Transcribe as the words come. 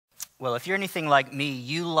Well, if you're anything like me,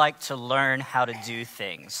 you like to learn how to do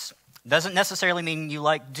things. Doesn't necessarily mean you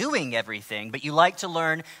like doing everything, but you like to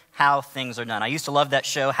learn how things are done. I used to love that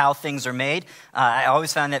show, How Things Are Made. I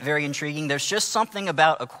always found that very intriguing. There's just something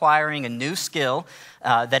about acquiring a new skill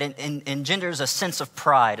that engenders a sense of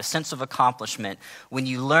pride, a sense of accomplishment when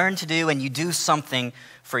you learn to do and you do something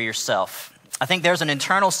for yourself. I think there's an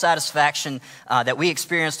internal satisfaction that we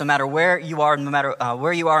experience no matter where you are, no matter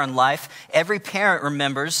where you are in life. Every parent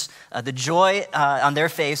remembers the joy on their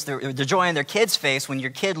face, the joy on their kid's face when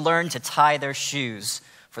your kid learned to tie their shoes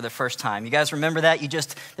for the first time. You guys remember that?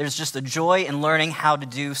 There's just a joy in learning how to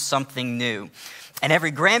do something new. And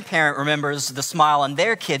every grandparent remembers the smile on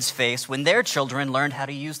their kid's face when their children learned how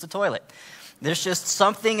to use the toilet. There's just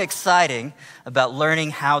something exciting about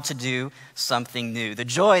learning how to do something new. The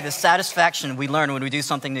joy, the satisfaction we learn when we do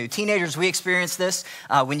something new. Teenagers, we experience this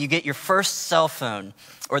when you get your first cell phone,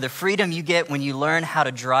 or the freedom you get when you learn how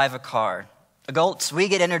to drive a car. Adults, we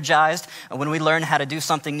get energized when we learn how to do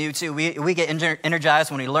something new too. We get energized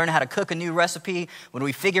when we learn how to cook a new recipe, when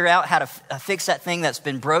we figure out how to fix that thing that's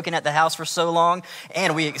been broken at the house for so long.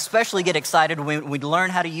 And we especially get excited when we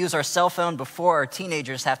learn how to use our cell phone before our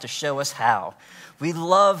teenagers have to show us how. We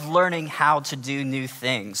love learning how to do new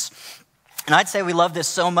things. And I'd say we love this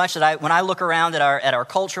so much that when I look around at our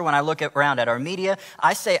culture, when I look around at our media,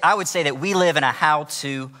 I would say that we live in a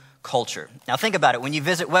how-to culture. Now think about it. When you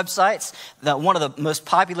visit websites, one of the most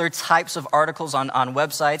popular types of articles on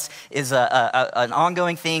websites is an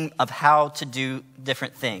ongoing theme of how to do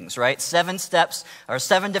different things, right? 7 steps or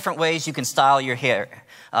 7 different ways you can style your hair.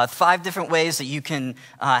 5 different ways that you can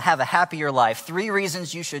have a happier life. 3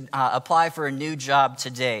 reasons you should apply for a new job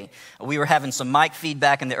today. We were having some mic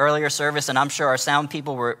feedback in the earlier service, and I'm sure our sound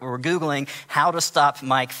people were Googling how to stop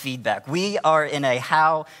mic feedback. We are in a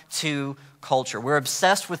how-to culture. We're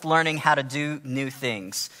obsessed with learning how to do new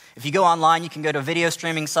things. If you go online, you can go to video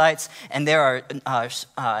streaming sites, and there are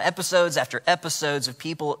episodes after episodes of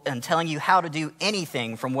people telling you how to do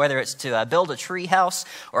anything, from whether it's to build a tree house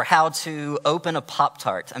or how to open a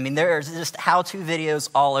Pop-Tart. I mean, there's just how-to videos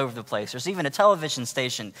all over the place. There's even a television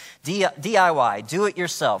station, DIY, do it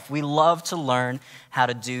yourself. We love to learn how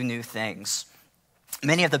to do new things.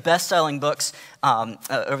 Many of the best-selling books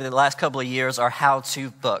over the last couple of years are how-to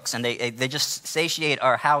books, and they just satiate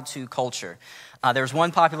our how-to culture. There's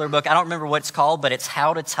one popular book, I don't remember what it's called, but it's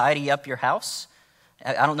How to Tidy Up Your House.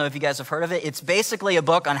 I don't know if you guys have heard of it. It's basically a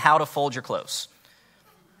book on how to fold your clothes.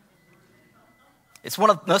 It's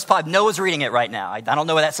one of the most popular. Noah's reading it right now. I don't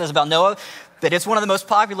know what that says about Noah, but it's one of the most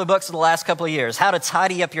popular books of the last couple of years. How to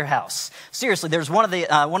Tidy Up Your House. Seriously, there's one of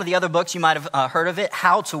the other books, you might have heard of it,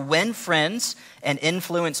 How to Win Friends and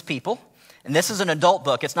Influence People. And this is an adult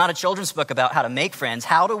book. It's not a children's book about how to make friends.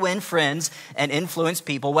 How to win friends and influence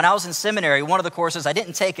people. When I was in seminary, one of the courses, I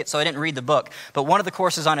didn't take it, so I didn't read the book, but one of the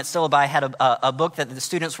courses on its syllabi had a book that the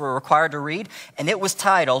students were required to read, and it was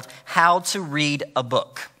titled How to Read a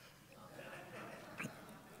Book.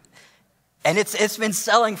 And it's been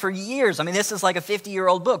selling for years. I mean, this is like a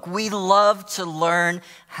 50-year-old book. We love to learn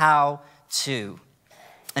how to.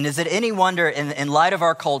 And is it any wonder in light of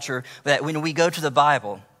our culture that when we go to the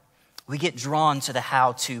Bible, we get drawn to the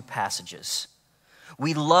how-to passages?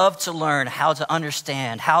 We love to learn how to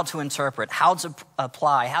understand, how to interpret, how to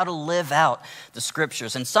apply, how to live out the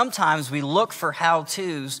scriptures. And sometimes we look for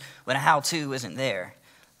how-tos when a how-to isn't there.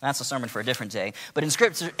 That's a sermon for a different day. But in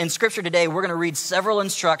scripture today, we're going to read several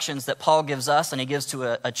instructions that Paul gives us and he gives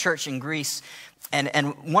to a church in Greece.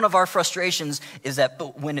 And one of our frustrations is that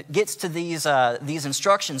when it gets to these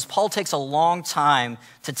instructions, Paul takes a long time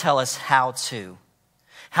to tell us how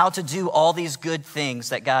to do all these good things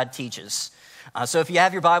that God teaches. So if you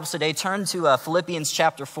have your Bibles today, turn to Philippians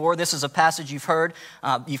chapter 4. This is a passage you've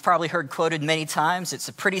probably heard quoted many times. It's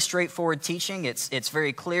a pretty straightforward teaching. It's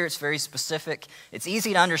very clear. It's very specific. It's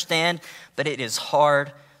easy to understand, but it is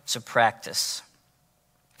hard to practice.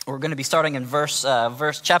 We're going to be starting in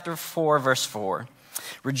chapter 4, verse 4.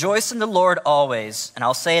 Rejoice in the Lord always, and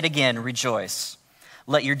I'll say it again, rejoice.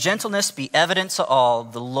 Let your gentleness be evident to all.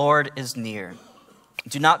 The Lord is near.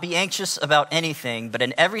 Do not be anxious about anything, but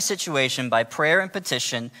in every situation, by prayer and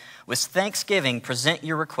petition, with thanksgiving, present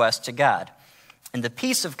your request to God. And the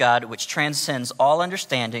peace of God, which transcends all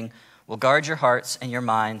understanding, will guard your hearts and your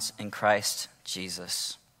minds in Christ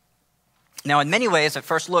Jesus. Now, in many ways, at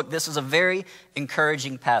first look, this is a very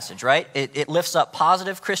encouraging passage, right? It lifts up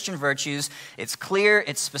positive Christian virtues. It's clear,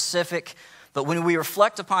 it's specific. But when we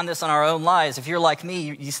reflect upon this in our own lives, if you're like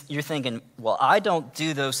me, you're thinking, well, I don't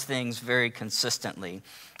do those things very consistently.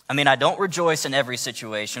 I mean, I don't rejoice in every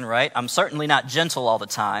situation, right? I'm certainly not gentle all the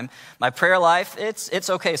time. My prayer life, it's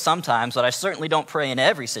okay sometimes, but I certainly don't pray in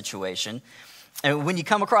every situation. And when you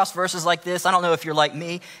come across verses like this, I don't know if you're like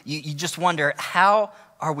me, you just wonder, how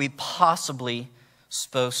are we possibly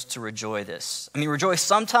supposed to rejoice this? I mean, rejoice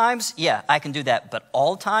sometimes, yeah, I can do that, but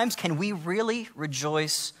all times, can we really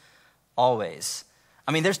rejoice always?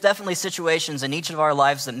 I mean, there's definitely situations in each of our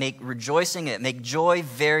lives that make rejoicing, that make joy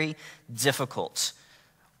very difficult.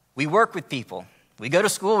 We work with people. We go to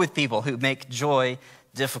school with people who make joy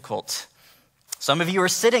difficult. Some of you are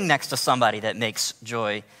sitting next to somebody that makes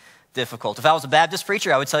joy difficult. If I was a Baptist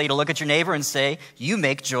preacher, I would tell you to look at your neighbor and say, you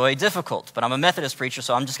make joy difficult. But I'm a Methodist preacher,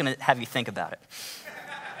 so I'm just going to have you think about it.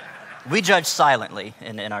 We judge silently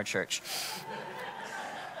in our church.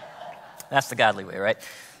 That's the godly way, right?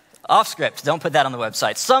 Off script, don't put that on the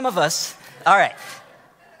website. Some of us, all right,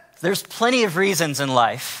 there's plenty of reasons in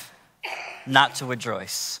life not to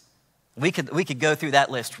rejoice. We could go through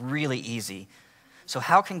that list really easy. So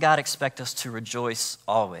how can God expect us to rejoice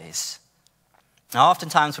always? Now,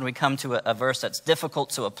 oftentimes when we come to a verse that's difficult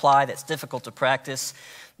to apply, that's difficult to practice,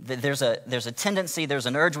 there's a tendency, there's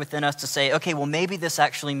an urge within us to say, okay, well, maybe this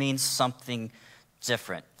actually means something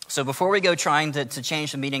different. So before we go trying to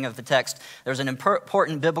change the meaning of the text, there's an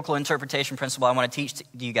important biblical interpretation principle I want to teach to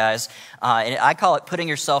you guys. And I call it putting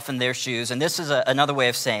yourself in their shoes. And this is another way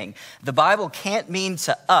of saying, the Bible can't mean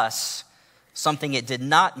to us something it did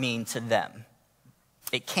not mean to them.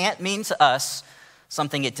 It can't mean to us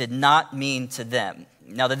something it did not mean to them.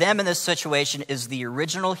 Now, the them in this situation is the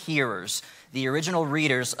original hearers, the original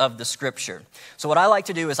readers of the scripture. So what I like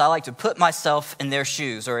to do is I like to put myself in their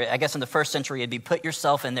shoes, or I guess in the first century it'd be put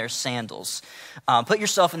yourself in their sandals. Put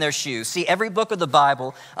yourself in their shoes. See, every book of the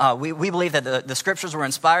Bible, we believe that the scriptures were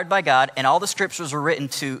inspired by God, and all the scriptures were written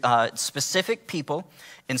to specific people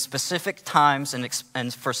in specific times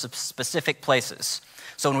and for specific places.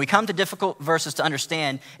 So when we come to difficult verses to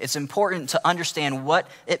understand, it's important to understand what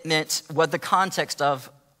it meant, what the context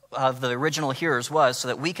of the original hearers was, so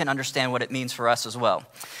that we can understand what it means for us as well.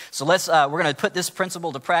 So we're going to put this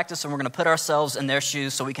principle to practice, and we're going to put ourselves in their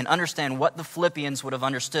shoes so we can understand what the Philippians would have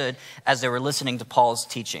understood as they were listening to Paul's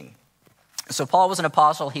teaching. So Paul was an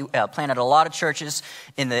apostle. He planted a lot of churches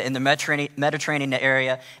in the Mediterranean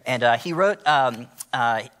area, and he wrote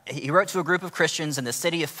to a group of Christians in the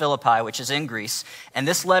city of Philippi, which is in Greece. And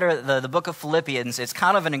this letter, the book of Philippians, is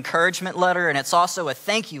kind of an encouragement letter, and it's also a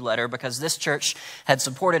thank you letter because this church had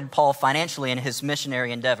supported Paul financially in his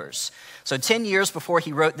missionary endeavors. So 10 years before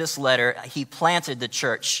he wrote this letter, he planted the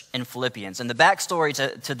church in Philippians. And the backstory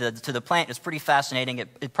to the plant is pretty fascinating.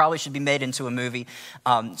 It probably should be made into a movie.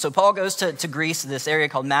 So Paul goes to Greece, this area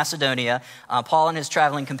called Macedonia. Paul and his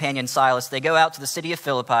traveling companion Silas, they go out to the city of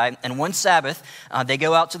Philippi. And one Sabbath, they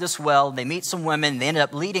go out to this well. They meet some women. They end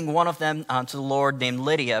up leading one of them to the Lord named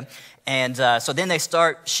Lydia. And so then they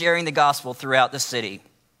start sharing the gospel throughout the city.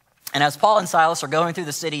 And as Paul and Silas are going through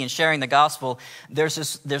the city and sharing the gospel,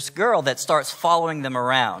 there's this girl that starts following them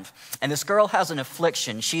around. And this girl has an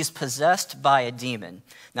affliction. She's possessed by a demon.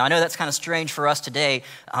 Now, I know that's kind of strange for us today,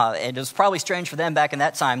 and it was probably strange for them back in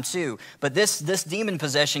that time too. But this demon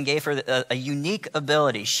possession gave her a unique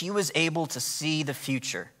ability. She was able to see the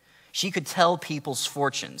future. She could tell people's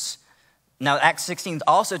fortunes. Now, Acts 16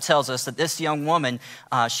 also tells us that this young woman,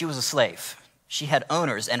 she was a slave. She had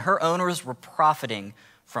owners, and her owners were profiting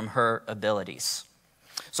from her abilities.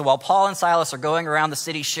 So while Paul and Silas are going around the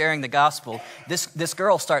city sharing the gospel, this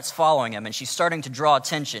girl starts following him, and she's starting to draw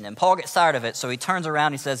attention. And Paul gets tired of it, so he turns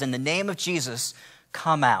around and he says, "In the name of Jesus,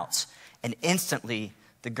 come out." And instantly,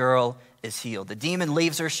 the girl is healed. The demon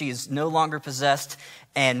leaves her. She is no longer possessed.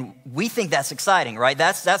 And we think that's exciting, right?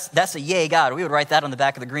 That's a yay God. We would write that on the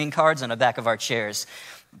back of the green cards on the back of our chairs.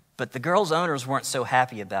 But the girl's owners weren't so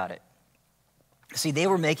happy about it. See, they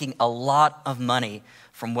were making a lot of money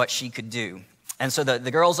from what she could do. And so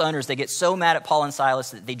the girl's owners, they get so mad at Paul and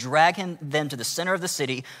Silas that they drag them to the center of the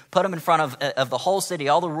city, put them in front of the whole city,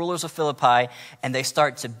 all the rulers of Philippi, and they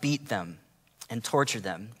start to beat them and torture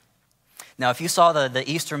them. Now, if you saw the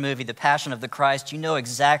Easter movie, The Passion of the Christ, you know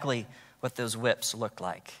exactly what those whips looked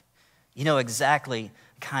like. You know exactly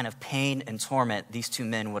the kind of pain and torment these two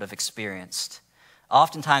men would have experienced.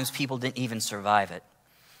 Oftentimes, people didn't even survive it.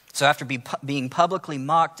 So after being publicly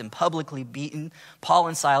mocked and publicly beaten, Paul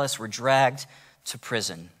and Silas were dragged to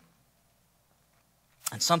prison.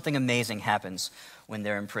 And something amazing happens when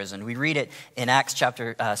they're in prison. We read it in Acts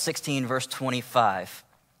chapter 16, verse 25.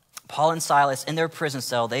 Paul and Silas, in their prison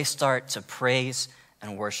cell, they start to praise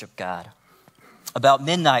and worship God. About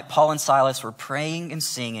midnight, Paul and Silas were praying and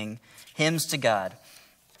singing hymns to God,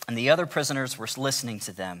 and the other prisoners were listening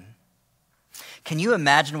to them. Can you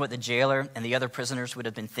imagine what the jailer and the other prisoners would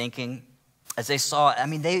have been thinking as they saw? I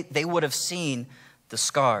mean, they would have seen the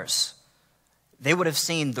scars. They would have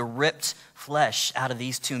seen the ripped flesh out of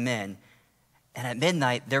these two men. And at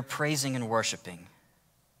midnight, they're praising and worshiping.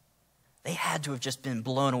 They had to have just been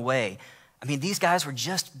blown away. I mean, these guys were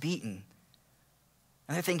just beaten.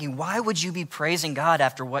 And they're thinking, why would you be praising God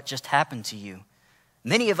after what just happened to you?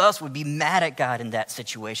 Many of us would be mad at God in that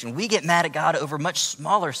situation. We get mad at God over much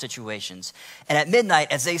smaller situations. And at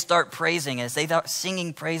midnight, as they start praising, as they start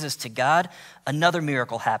singing praises to God, another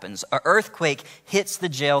miracle happens. An earthquake hits the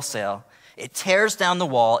jail cell. It tears down the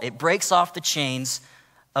wall. It breaks off the chains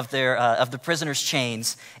of the prisoners'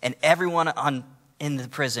 chains, and everyone in the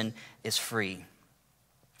prison is free.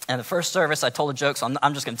 And the first service, I told a joke, so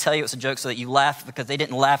I'm just going to tell you it's a joke so that you laugh, because they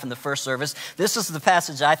didn't laugh in the first service. This is the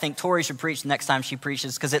passage I think Tori should preach next time she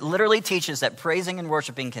preaches, because it literally teaches that praising and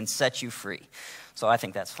worshiping can set you free. So I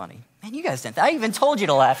think that's funny. Man, you guys didn't. I even told you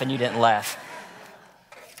to laugh, and you didn't laugh.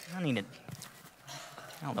 I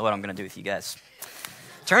don't know what I'm going to do with you guys.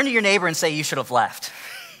 Turn to your neighbor and say, you should have laughed.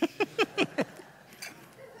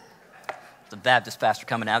 The Baptist pastor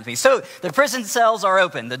coming out with me. So the prison cells are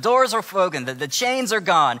open. The doors are open. The chains are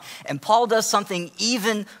gone. And Paul does something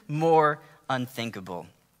even more unthinkable.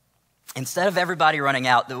 Instead of everybody running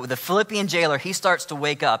out, the Philippian jailer, he starts to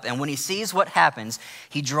wake up. And when he sees what happens,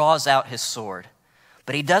 he draws out his sword.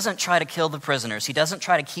 But he doesn't try to kill the prisoners. He doesn't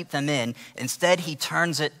try to keep them in. Instead, he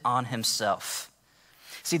turns it on himself.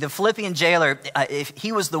 See, the Philippian jailer, if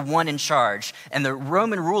he was the one in charge, and the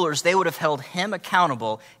Roman rulers, they would have held him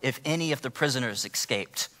accountable if any of the prisoners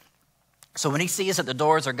escaped. So when he sees that the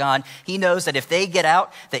doors are gone, he knows that if they get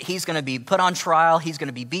out, that he's going to be put on trial, he's going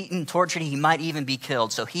to be beaten, tortured, he might even be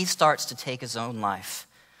killed. So he starts to take his own life.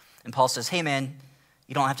 And Paul says, hey man,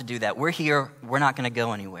 you don't have to do that. We're here, we're not going to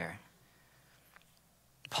go anywhere.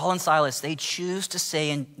 Paul and Silas, they choose to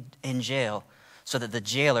stay in jail so that the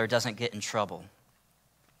jailer doesn't get in trouble.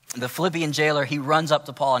 The Philippian jailer, he runs up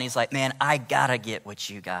to Paul and he's like, man, I gotta get what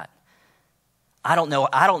you got. I don't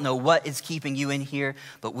know what is keeping you in here,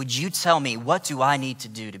 but would you tell me, what do I need to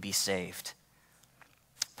do to be saved?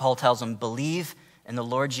 Paul tells him, believe in the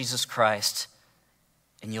Lord Jesus Christ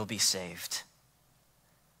and you'll be saved.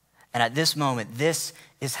 And at this moment, this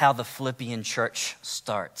is how the Philippian church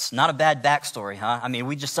starts. Not a bad backstory, huh? I mean,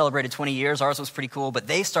 we just celebrated 20 years. Ours was pretty cool, but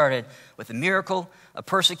they started with a miracle, a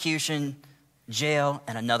persecution, jail,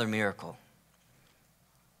 and another miracle.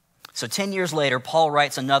 So 10 years later, Paul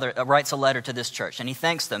writes a letter to this church, and he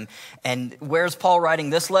thanks them. And where's Paul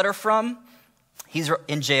writing this letter from? He's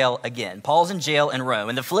in jail again. Paul's in jail in Rome.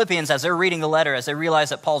 And the Philippians, as they're reading the letter, as they realize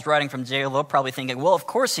that Paul's writing from jail, they're probably thinking, well, of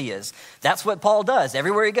course he is. That's what Paul does.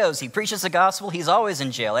 Everywhere he goes, he preaches the gospel. He's always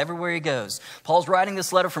in jail, everywhere he goes. Paul's writing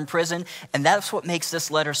this letter from prison, and that's what makes this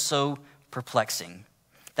letter so perplexing.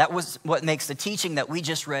 That was what makes the teaching that we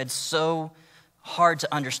just read so hard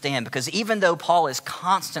to understand, because even though Paul is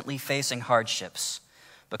constantly facing hardships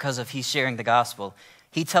because of he's sharing the gospel,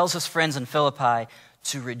 he tells his friends in Philippi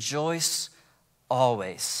to rejoice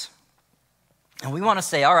always. And we want to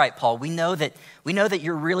say, all right, Paul, we know that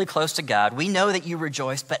you're really close to God. We know that you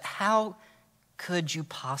rejoice, but how could you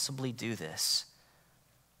possibly do this?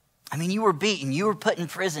 I mean, you were beaten, you were put in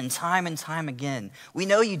prison time and time again. We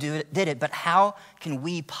know you did it, but how can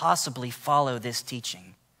we possibly follow this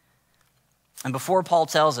teaching? And before Paul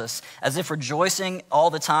tells us, as if rejoicing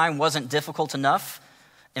all the time wasn't difficult enough,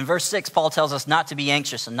 in verse 6, Paul tells us not to be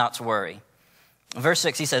anxious and not to worry. In verse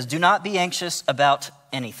 6, he says, do not be anxious about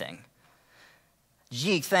anything.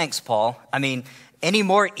 Gee, thanks, Paul. I mean, any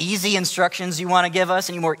more easy instructions you want to give us?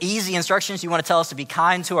 Any more easy instructions you want to tell us to be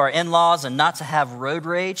kind to our in-laws and not to have road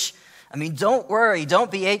rage? I mean, don't worry.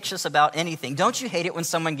 Don't be anxious about anything. Don't you hate it when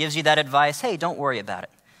someone gives you that advice? Hey, don't worry about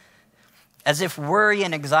it. As if worry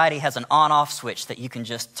and anxiety has an on-off switch that you can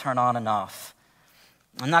just turn on and off.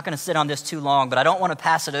 I'm not going to sit on this too long, but I don't want to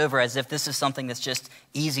pass it over as if this is something that's just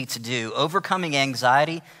easy to do. Overcoming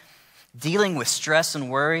anxiety, dealing with stress and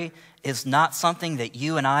worry is not something that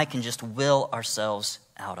you and I can just will ourselves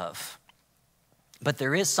out of. But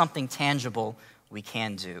there is something tangible we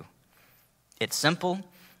can do. It's simple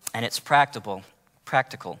and it's practical.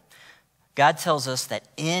 God tells us that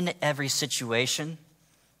in every situation,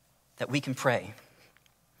 that we can pray,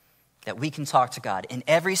 that we can talk to God. In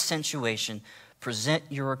every situation, present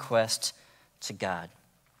your request to God.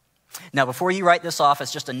 Now, before you write this off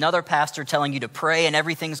as just another pastor telling you to pray and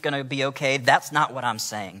everything's going to be okay, that's not what I'm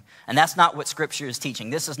saying. And that's not what Scripture is teaching.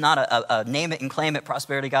 This is not a name it and claim it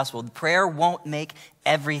prosperity gospel. Prayer won't make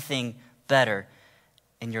everything better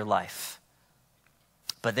in your life.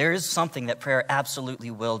 But there is something that prayer absolutely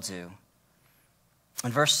will do.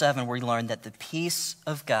 In verse 7, we learn that the peace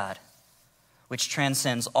of God, which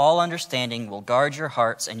transcends all understanding, will guard your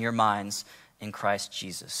hearts and your minds in Christ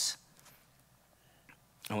Jesus.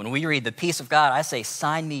 And when we read the peace of God, I say,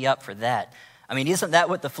 sign me up for that. I mean, isn't that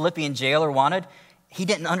what the Philippian jailer wanted? He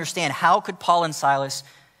didn't understand how could Paul and Silas,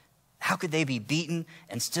 how could they be beaten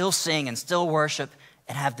and still sing and still worship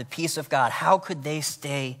and have the peace of God? How could they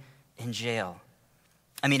stay in jail?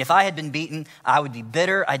 I mean, if I had been beaten, I would be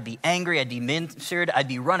bitter, I'd be angry, I'd be mentored, I'd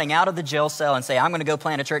be running out of the jail cell and say, I'm going to go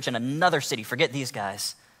plant a church in another city. Forget these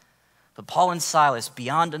guys. But Paul and Silas,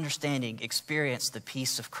 beyond understanding, experienced the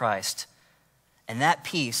peace of Christ. And that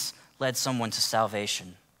peace led someone to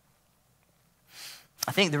salvation.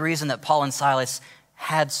 I think the reason that Paul and Silas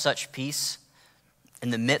had such peace in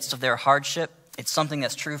the midst of their hardship, it's something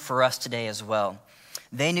that's true for us today as well.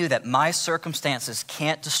 They knew that my circumstances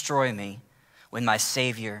can't destroy me when my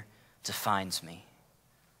Savior defines me.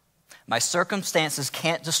 My circumstances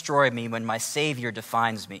can't destroy me when my Savior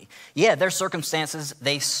defines me. Yeah, their circumstances,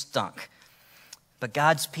 they stunk. But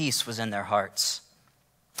God's peace was in their hearts.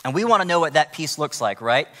 And we want to know what that peace looks like,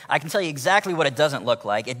 right? I can tell you exactly what it doesn't look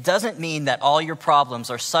like. It doesn't mean that all your problems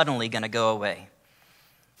are suddenly going to go away.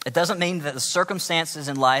 It doesn't mean that the circumstances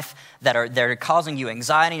in life that are causing you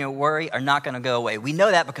anxiety or worry are not going to go away. We know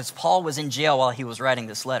that because Paul was in jail while he was writing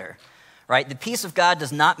this letter, right? The peace of God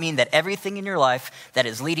does not mean that everything in your life that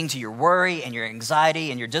is leading to your worry and your anxiety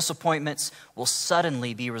and your disappointments will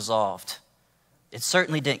suddenly be resolved. It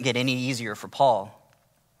certainly didn't get any easier for Paul.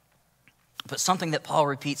 But something that Paul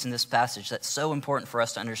repeats in this passage that's so important for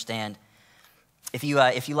us to understand. If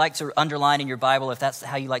you like to underline in your Bible, if that's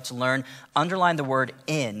how you like to learn, underline the word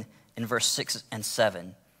in verse 6 and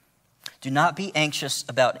 7. Do not be anxious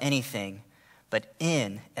about anything, but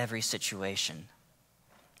in every situation.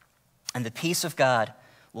 And the peace of God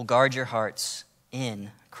will guard your hearts in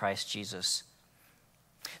Christ Jesus.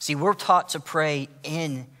 See, we're taught to pray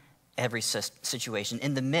in every situation,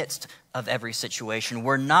 in the midst of every situation.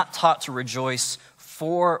 We're not taught to rejoice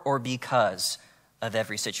for or because of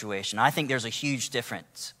every situation. I think there's a huge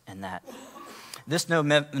difference in that. This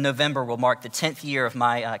November will mark the 10th year of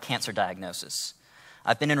my cancer diagnosis.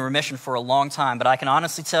 I've been in remission for a long time, but I can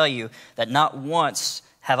honestly tell you that not once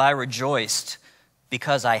have I rejoiced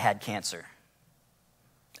because I had cancer.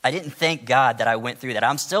 I didn't thank God that I went through that.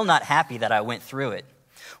 I'm still not happy that I went through it.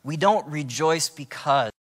 We don't rejoice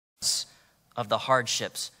because of the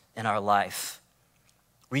hardships in our life.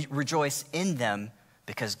 We rejoice in them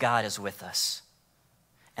because God is with us.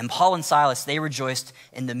 And Paul and Silas, they rejoiced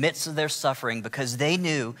in the midst of their suffering because they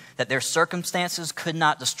knew that their circumstances could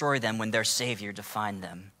not destroy them when their Savior defined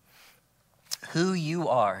them. Who you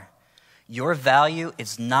are, your value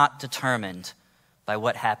is not determined by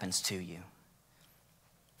what happens to you.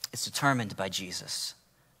 It's determined by Jesus.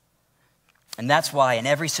 And that's why in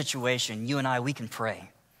every situation, you and I, we can pray.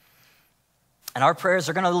 And our prayers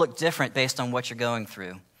are going to look different based on what you're going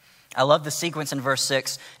through. I love the sequence in verse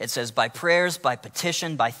 6. It says, by prayers, by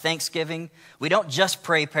petition, by thanksgiving. We don't just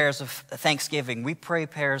pray prayers of thanksgiving. We pray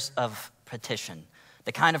prayers of petition.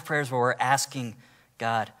 The kind of prayers where we're asking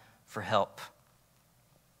God for help.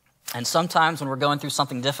 And sometimes when we're going through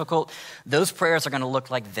something difficult, those prayers are going to look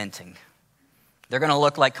like venting. They're going to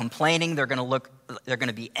look like complaining. They're going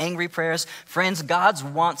to be angry prayers. Friends, God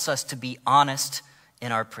wants us to be honest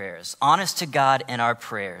in our prayers. Honest to God in our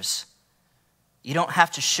prayers. You don't have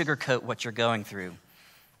to sugarcoat what you're going through.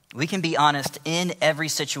 We can be honest in every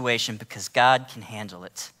situation because God can handle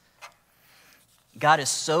it. God is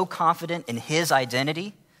so confident in his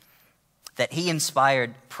identity that he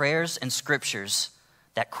inspired prayers and scriptures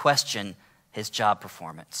that question his job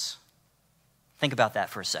performance. Think about that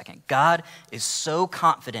for a second. God is so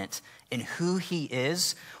confident in who he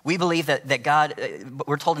is. We believe that God,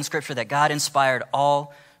 we're told in scripture that God inspired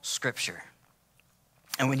all scripture.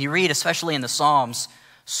 And when you read, especially in the Psalms,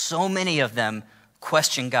 so many of them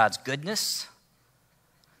question God's goodness.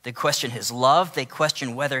 They question his love. They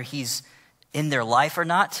question whether he's in their life or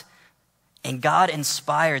not. And God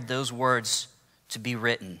inspired those words to be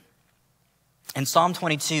written. In Psalm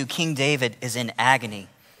 22, King David is in agony.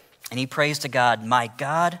 And he prays to God, my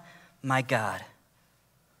God,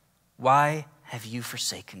 why have you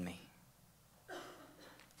forsaken me?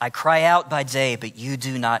 I cry out by day, but you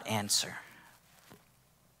do not answer.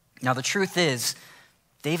 Now, the truth is,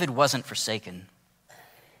 David wasn't forsaken,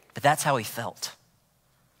 but that's how he felt.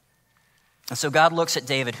 And so God looks at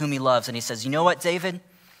David, whom he loves, and he says, you know what, David?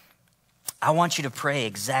 I want you to pray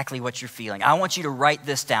exactly what you're feeling. I want you to write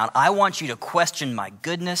this down. I want you to question my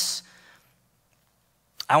goodness.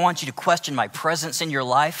 I want you to question my presence in your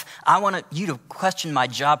life. I want you to question my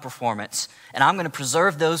job performance. And I'm going to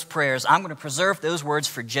preserve those prayers. I'm going to preserve those words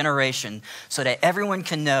for generation so that everyone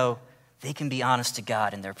can know they can be honest to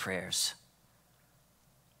God in their prayers.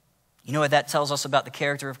 You know what that tells us about the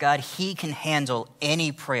character of God? He can handle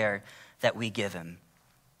any prayer that we give him.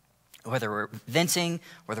 Whether we're venting,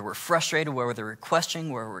 whether we're frustrated, whether we're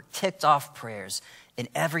questioning, whether we're ticked off prayers, in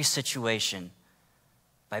every situation,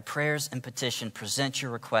 by prayers and petition, present your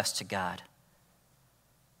request to God.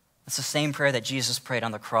 It's the same prayer that Jesus prayed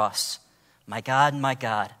on the cross. My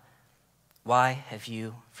God, why have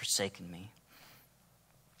you forsaken me?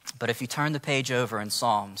 But if you turn the page over in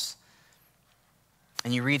Psalms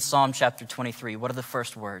and you read Psalm chapter 23, what are the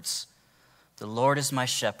first words? The Lord is my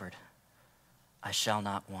shepherd, I shall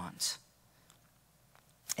not want.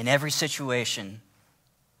 In every situation,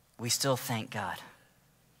 we still thank God.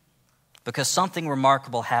 Because something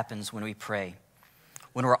remarkable happens when we pray.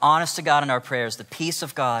 When we're honest to God in our prayers, the peace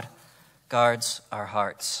of God guards our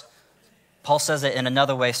hearts. Paul says it in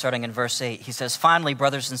another way, starting in verse 8. He says, finally,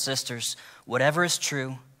 brothers and sisters, whatever is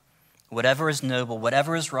true, whatever is noble,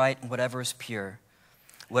 whatever is right, and whatever is pure,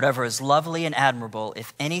 whatever is lovely and admirable,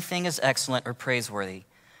 if anything is excellent or praiseworthy,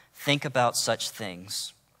 think about such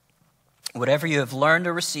things. Whatever you have learned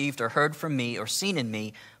or received or heard from me or seen in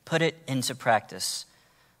me, put it into practice,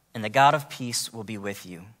 and the God of peace will be with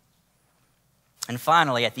you. And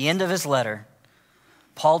finally, at the end of his letter,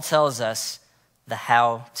 Paul tells us the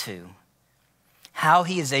how-to. How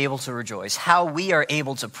he is able to rejoice, how we are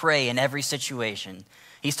able to pray in every situation.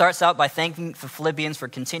 He starts out by thanking the Philippians for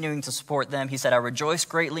continuing to support them. He said, I rejoice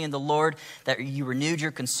greatly in the Lord that you renewed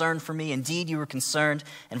your concern for me. Indeed, you were concerned.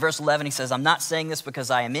 In verse 11, he says, I'm not saying this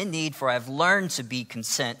because I am in need, for I have learned to be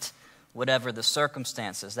content, whatever the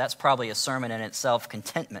circumstances. That's probably a sermon in itself,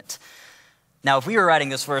 contentment. Now, if we were writing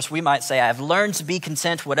this verse, we might say, I have learned to be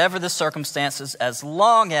content, whatever the circumstances, as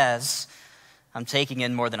long as I'm taking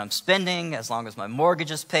in more than I'm spending, as long as my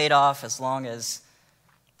mortgage is paid off, as long as...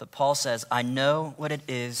 But Paul says, I know what it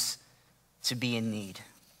is to be in need.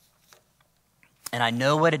 And I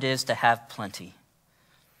know what it is to have plenty.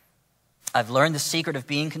 I've learned the secret of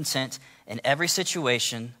being content in every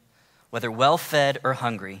situation, whether well-fed or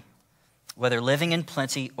hungry, whether living in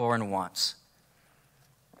plenty or in want.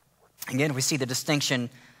 Again, we see the distinction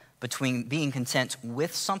between being content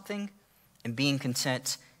with something and being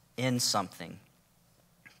content in something.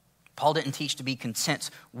 Paul didn't teach to be content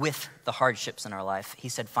with the hardships in our life. He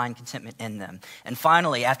said find contentment in them. And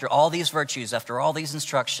finally, after all these virtues, after all these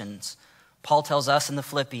instructions, Paul tells us in the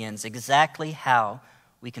Philippians exactly how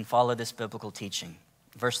we can follow this biblical teaching.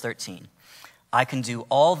 Verse 13, I can do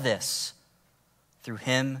all this through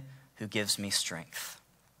him who gives me strength.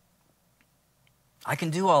 I can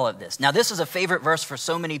do all of this. Now, this is a favorite verse for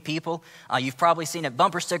so many people. You've probably seen it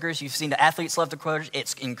bumper stickers. You've seen the athletes love to quote it.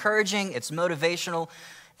 It's encouraging. It's motivational.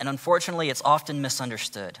 And unfortunately, it's often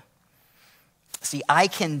misunderstood. See, I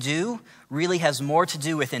can do really has more to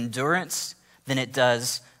do with endurance than it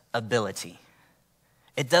does ability.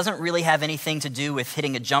 It doesn't really have anything to do with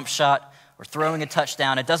hitting a jump shot or throwing a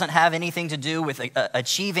touchdown. It doesn't have anything to do with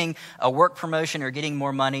achieving a work promotion or getting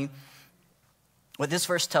more money. What this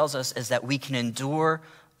verse tells us is that we can endure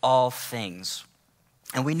all things.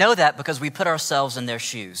 And we know that because we put ourselves in their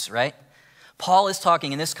shoes, right? Paul is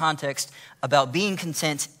talking in this context about being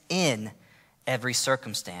content in every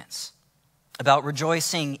circumstance, about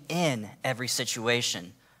rejoicing in every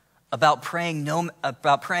situation, about praying no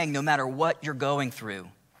matter what you're going through.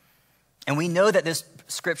 And we know that this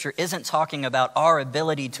scripture isn't talking about our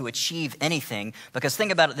ability to achieve anything, because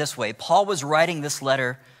think about it this way. Paul was writing this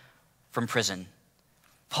letter from prison.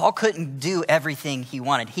 Paul couldn't do everything he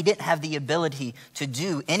wanted. He didn't have the ability to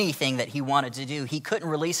do anything that he wanted to do. He couldn't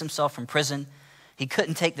release himself from prison. He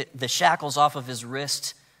couldn't take the shackles off of his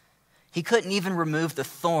wrist. He couldn't even remove the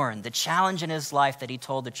thorn, the challenge in his life that he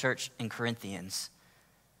told the church in Corinthians.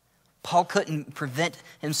 Paul couldn't prevent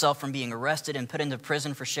himself from being arrested and put into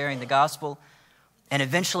prison for sharing the gospel. And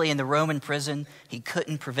eventually in the Roman prison, he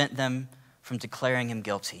couldn't prevent them from declaring him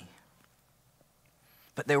guilty.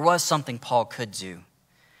 But there was something Paul could do.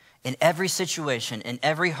 In every situation, in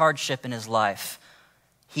every hardship in his life,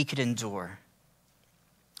 he could endure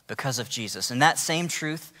because of Jesus. And that same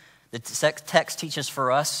truth the text teaches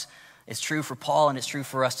for us, is true for Paul and it's true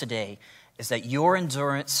for us today, is that your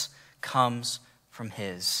endurance comes from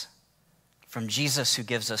his, from Jesus who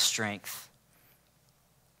gives us strength.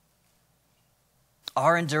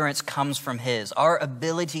 Our endurance comes from his. Our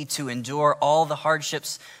ability to endure all the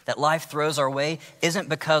hardships that life throws our way isn't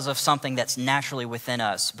because of something that's naturally within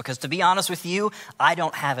us. Because to be honest with you, I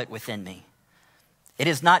don't have it within me. It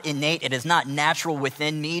is not innate, it is not natural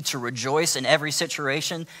within me to rejoice in every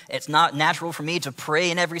situation. It's not natural for me to pray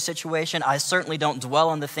in every situation. I certainly don't dwell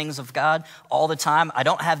on the things of God all the time. I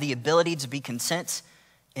don't have the ability to be content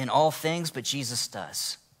in all things, but Jesus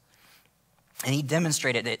does. And he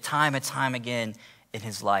demonstrated it time and time again in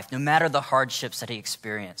his life, no matter the hardships that he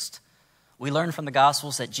experienced. We learn from the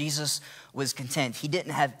Gospels that Jesus was content. He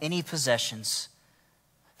didn't have any possessions.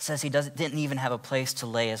 It says he didn't even have a place to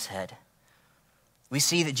lay his head. We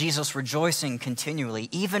see that Jesus rejoicing continually,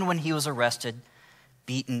 even when he was arrested,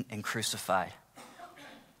 beaten, and crucified.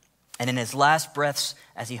 And in his last breaths,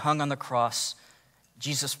 as he hung on the cross,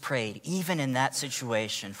 Jesus prayed, even in that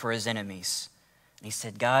situation, for his enemies. And he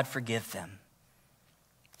said, God, forgive them,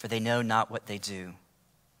 for they know not what they do.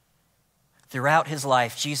 Throughout his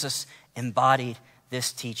life, Jesus embodied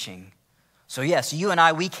this teaching. So yes, you and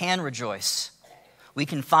I, we can rejoice. We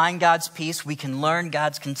can find God's peace. We can learn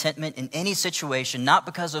God's contentment in any situation, not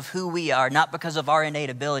because of who we are, not because of our innate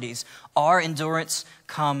abilities. Our endurance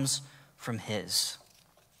comes from his.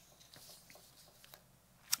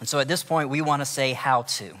 And so at this point, we want to say how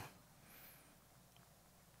to.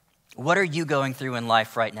 What are you going through in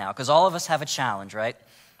life right now? Because all of us have a challenge, right?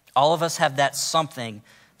 All of us have that something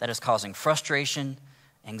that is causing frustration,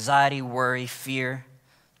 anxiety, worry, fear.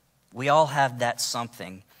 We all have that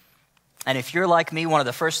something. And if you're like me, one of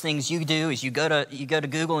the first things you do is you go to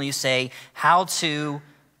Google and you say, how to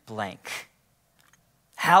blank.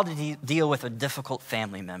 How to deal with a difficult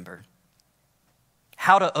family member.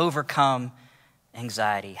 How to overcome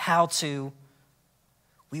anxiety.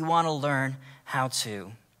 We want to learn how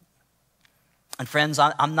to. And friends,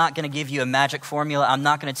 I'm not going to give you a magic formula. I'm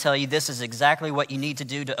not going to tell you this is exactly what you need to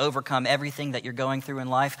do to overcome everything that you're going through in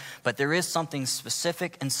life. But there is something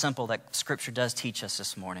specific and simple that Scripture does teach us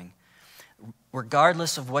this morning.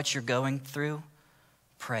 Regardless of what you're going through,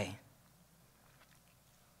 pray.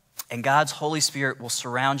 And God's Holy Spirit will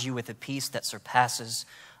surround you with a peace that surpasses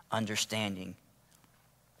understanding.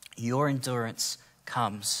 Your endurance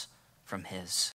comes from his.